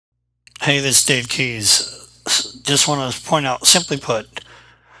Hey, this is Dave Keys. Just want to point out, simply put,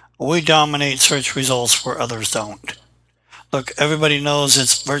 we dominate search results where others don't. Look, everybody knows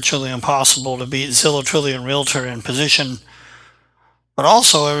it's virtually impossible to beat Zillow, Trillion, Realtor in position, but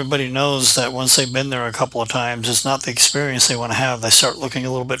also everybody knows that once they've been there a couple of times, it's not the experience they want to have. They start looking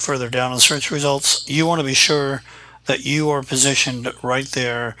a little bit further down in search results. You want to be sure that you are positioned right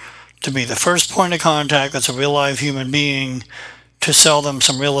there to be the first point of contact that's a real live human being to sell them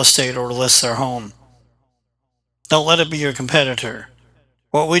some real estate or to list their home. Don't let it be your competitor.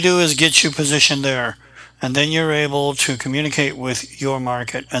 What we do is get you positioned there, and then you're able to communicate with your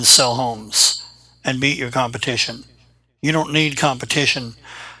market and sell homes and beat your competition. You don't need competition.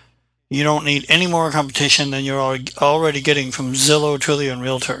 You don't need any more competition than you're already getting from Zillow, Trillion,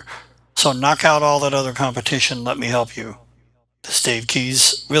 Realtor. So knock out all that other competition. Let me help you. This is Dave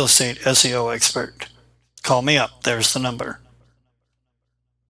Keys, real estate SEO expert. Call me up. There's the number.